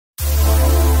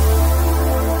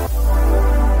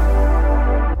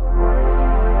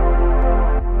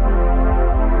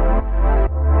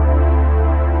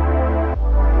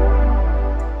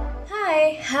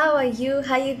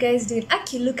guys doing?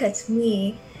 Aki, look at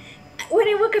me. When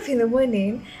I woke up in the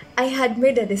morning, I had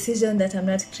made a decision that I'm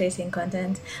not creating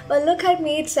content. But look at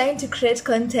me trying to create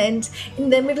content in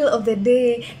the middle of the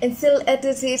day and still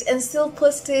edit it and still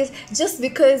post it just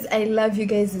because I love you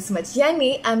guys this much.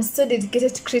 Yani, I'm so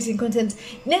dedicated to creating content.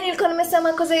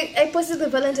 Because I posted the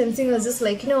Valentine's thing, I was just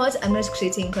like, you know what? I'm not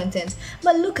creating content.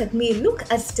 But look at me.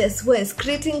 Look at Tess West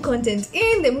creating content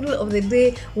in the middle of the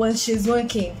day when she's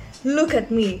working. Look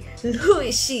at me. Who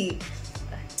is she?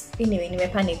 Anyway,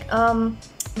 panic.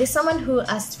 There's someone who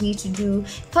asked me to do.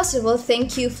 First of all,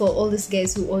 thank you for all these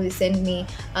guys who always send me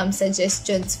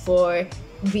suggestions for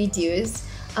videos.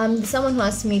 Someone who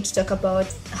asked me to talk about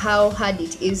how hard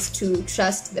it is to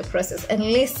trust the process. And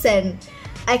listen,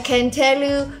 I can tell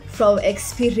you from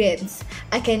experience.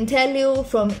 I can tell you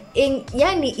from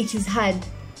Yani, it is hard.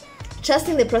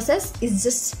 Trusting the process is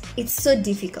it's so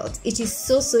difficult. It is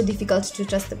so difficult to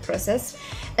trust the process,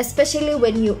 especially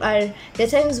when you are, the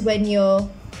times when you're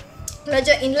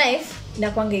in life,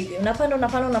 unapanda,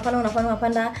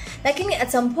 lakini at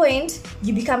some point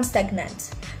you become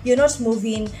stagnant. You're not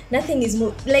moving, nothing is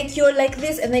moving. Like you're like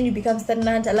this and then you become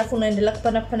stagnant, alafu unaendelea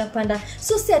kupanda.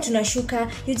 So si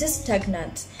tunashuka, you're just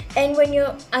stagnant. And when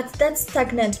you're at that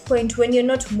stagnant point, when you're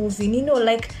not moving, you know,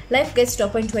 like life gets to a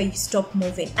point where you stop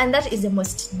moving. And that is the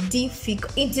most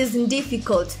difficult. It is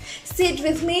difficult. Say it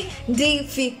with me,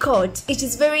 difficult. It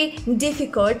is very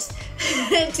difficult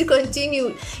to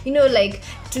continue, you know, like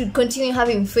to continue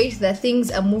having faith that things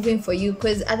are moving for you,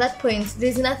 because at that point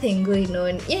there's nothing going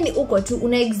on. Yani uko tu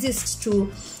una exist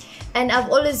too. And I've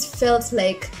always felt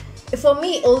like, for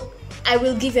me, I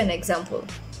will give you an example.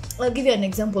 I'll give you an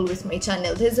example with my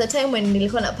channel. There's a time when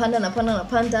nilikuwa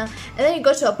napanda, and then it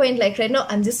got to a point like right now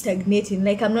I'm just stagnating,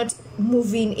 like I'm not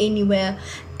moving anywhere.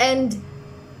 And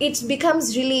it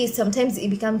becomes really, sometimes it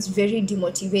becomes very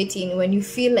demotivating when you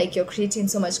feel like you're creating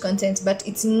so much content but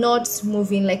it's not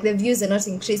moving, like the views are not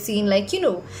increasing, like, you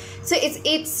know. So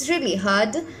it's really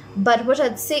hard. But what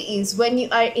I'd say is, when you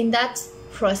are in that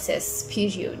process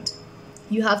period,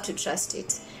 you have to trust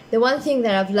it. The one thing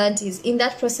that I've learned is, in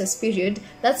that process period,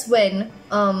 that's when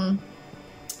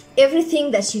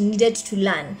everything that you needed to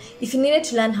learn, if you needed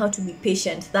to learn how to be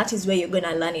patient, that is where you're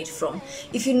gonna learn it from.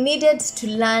 If you needed to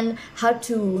learn how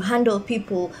to handle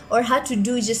people or how to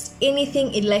do just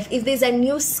anything in life, if there's a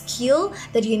new skill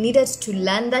that you needed to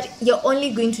learn, that you're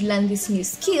only going to learn this new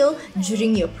skill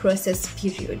during your process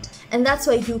period. And that's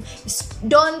why you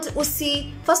don't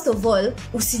first of all,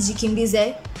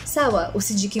 usijikimbize. Sawa,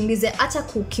 usijikimbize hata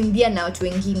kukimbia na watu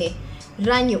wengine.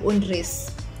 Run your own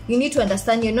race. You need to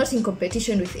understand you're not in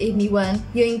competition with anyone.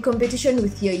 You're in competition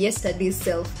with your yesterday's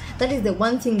self. That is the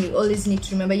one thing you always need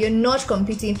to remember. You're not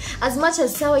competing. As much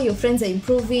as your friends are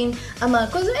improving,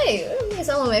 because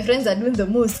some of my friends are doing the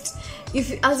most.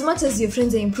 As much as your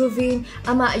friends are improving,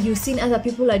 you've seen other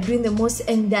people are doing the most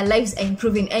and their lives are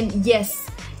improving. And yes,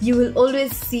 you will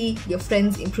always see your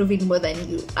friends improving more than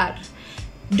you are.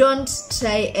 Don't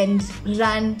try and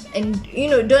run, and you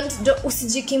know, don't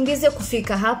usijikimbize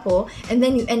kufika hapo and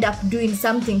then you end up doing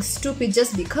something stupid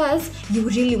just because you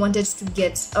really wanted to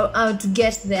get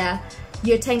there.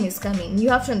 Your time is coming. You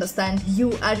have to understand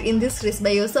you are in this race by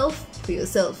yourself, for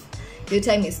yourself. Your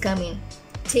time is coming.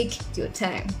 Take your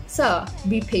time. So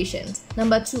be patient.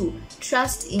 Number 2,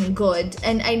 trust in God.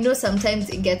 And I know sometimes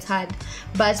it gets hard,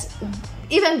 but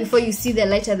even before you see the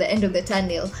light at the end of the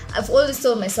tunnel, I've always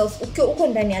told myself, uko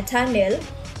ndani ya tunnel,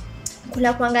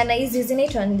 kuna kuangana hizi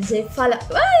zinaitwa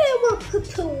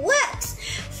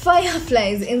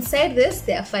fireflies. Inside this,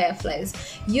 there are fireflies.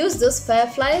 Use those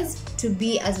fireflies to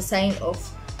be as a sign of,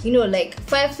 you know, like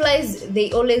fireflies,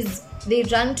 they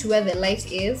run to where the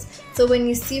light is. So when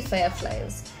you see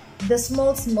fireflies, the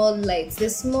small lights, the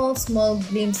small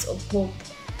glimpse of hope,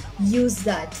 use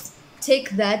that. Take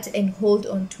that and hold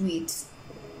on to it.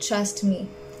 Trust me,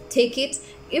 take it.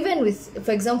 Even with,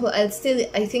 for example, I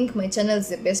think my channel is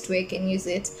the best way I can use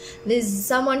it. There's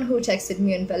someone who texted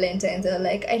me on Valentine's, and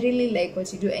like, I really like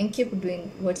what you do and keep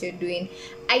doing what you're doing.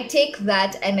 I take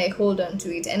that and I hold on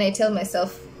to it and I tell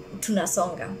myself,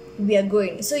 tunasonga, we are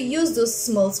going. So use those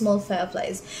small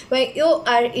fireflies. When you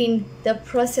are in the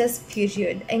process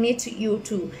period, I need you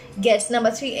to get, number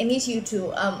 3, I need you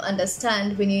to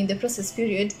understand, when you're in the process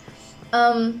period,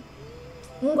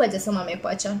 Mungu hajasema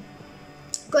amekuacha.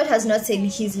 God has not said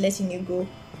he's letting you go,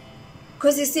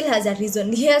 because he still has a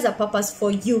reason. He has a purpose for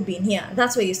you being here.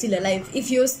 That's why you're still alive. If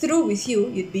he was through with you,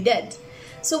 you'd be dead.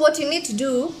 So what you need to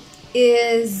do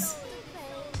is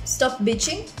stop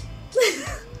bitching,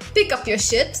 pick up your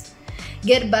shit,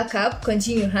 get back up,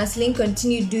 continue hustling,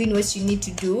 continue doing what you need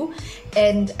to do,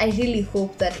 and I really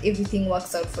hope that everything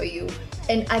works out for you.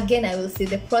 And again, I will say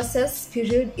the process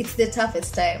period, it's the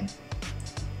toughest time.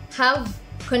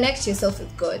 Connect yourself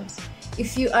with God.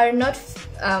 If you are not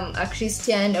a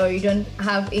Christian, or you don't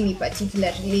have any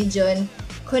particular religion,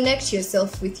 connect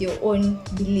yourself with your own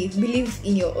belief. Believe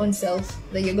in your own self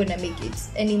that you're gonna make it,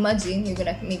 and imagine you're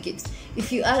gonna make it.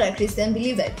 If you are a Christian,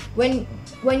 believe that when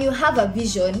you have a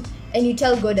vision and you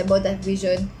tell God about that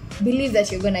vision, believe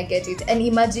that you're gonna get it, and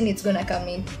imagine it's gonna come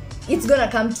in. It's gonna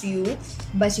come to you,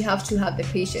 but you have to have the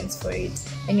patience for it,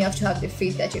 and you have to have the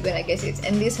faith that you're gonna get it.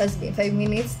 And this has been 5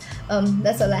 minutes.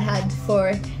 That's all I had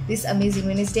for this amazing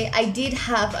Wednesday. I did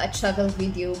have a travel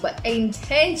video, but I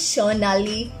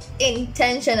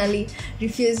intentionally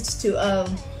refused to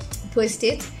post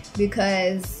it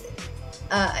because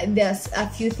there's a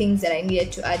few things that I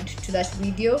needed to add to that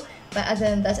video. But other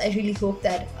than that, I really hope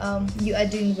that you are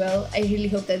doing well. I really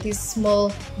hope that this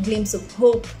small glimpse of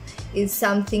hope is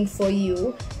something for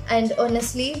you. And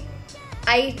honestly,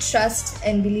 I trust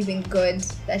and believe in God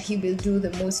that He will do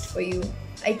the most for you.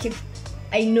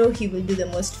 I know He will do the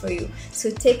most for you. So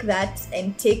take that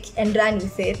and run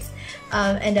with it.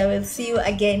 And I will see you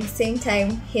again same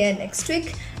time here next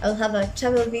week. I'll have a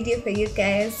travel video for you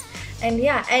guys. And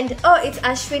yeah, and it's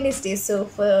Ash Wednesday, so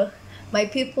for my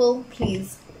people,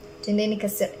 please tendeni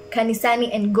kanisani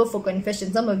and go for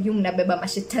confession. Some of you mnabeba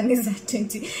mashetani za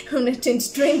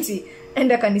 2020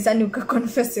 enda kanisani uka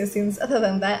confess your sins. Other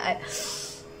than that,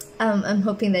 I'm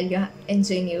hoping that you're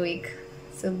enjoying your week.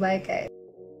 So bye guys.